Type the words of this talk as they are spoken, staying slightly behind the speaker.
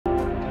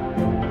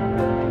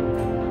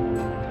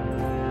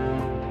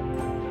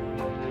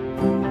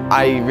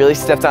I really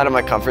stepped out of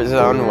my comfort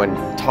zone when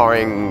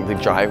tarring the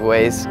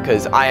driveways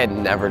because I had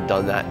never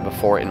done that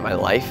before in my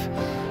life.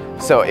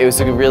 So it was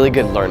a really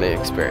good learning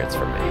experience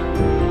for me.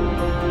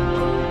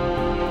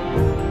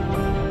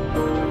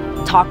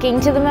 Talking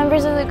to the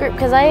members of the group,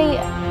 because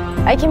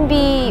I can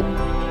be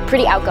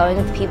pretty outgoing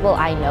with people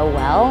I know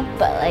well,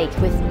 but like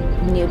with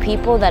new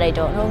people that I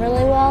don't know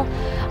really well,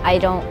 I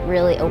don't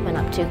really open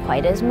up to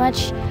quite as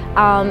much.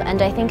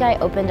 And I think I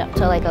opened up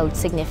to like a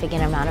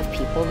significant amount of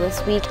people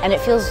this week, and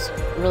it feels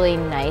really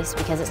nice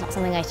because it's not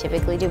something I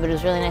typically do, but it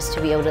was really nice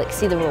to be able to like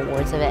see the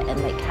rewards of it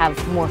and like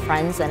have more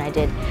friends than I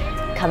did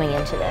coming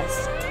into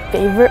this.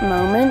 Favorite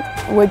moment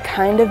would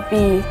kind of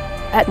be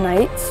at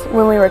nights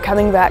when we were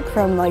coming back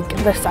from like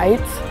the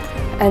sites,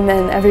 and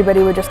then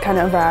everybody would just kind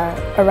of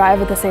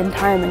arrive at the same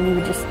time, and you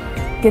would just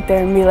get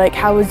there and be like,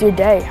 how was your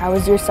day? How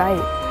was your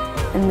site?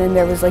 And then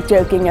there was like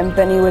joking, and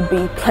Benny would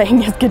be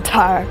playing his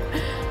guitar,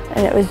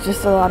 and it was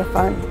just a lot of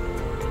fun.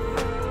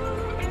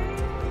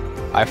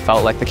 I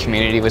felt like the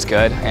community was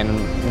good, and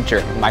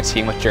my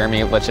team with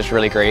Jeremy was just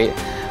really great.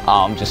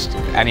 Just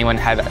anyone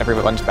had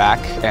everyone's back,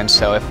 and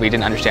so if we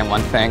didn't understand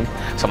one thing,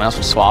 someone else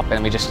would swap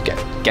and we just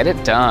get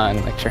it done,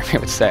 like Jeremy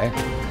would say.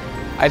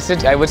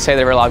 I would say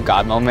there were a lot of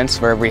God moments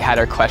where we had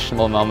our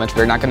questionable moments.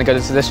 We're not going to go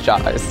to this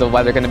job. Is the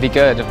weather going to be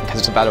good because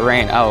it's about to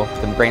rain? Oh,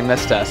 the rain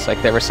missed us. Like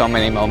there were so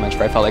many moments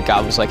where I felt like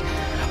God was like,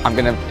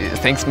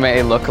 things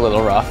may look a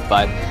little rough,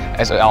 but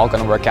it's all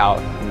going to work out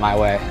my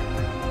way.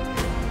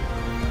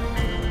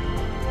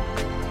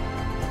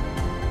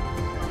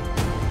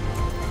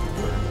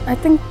 I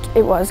think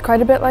it was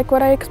quite a bit like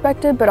what I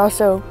expected, but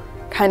also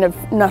kind of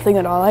nothing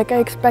at all like I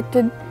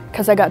expected,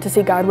 because I got to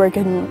see God work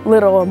in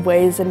little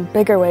ways and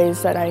bigger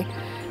ways that I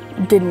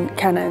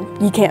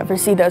you can't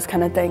foresee those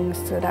kind of things,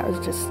 so that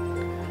was just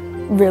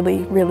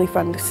really, really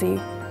fun to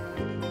see.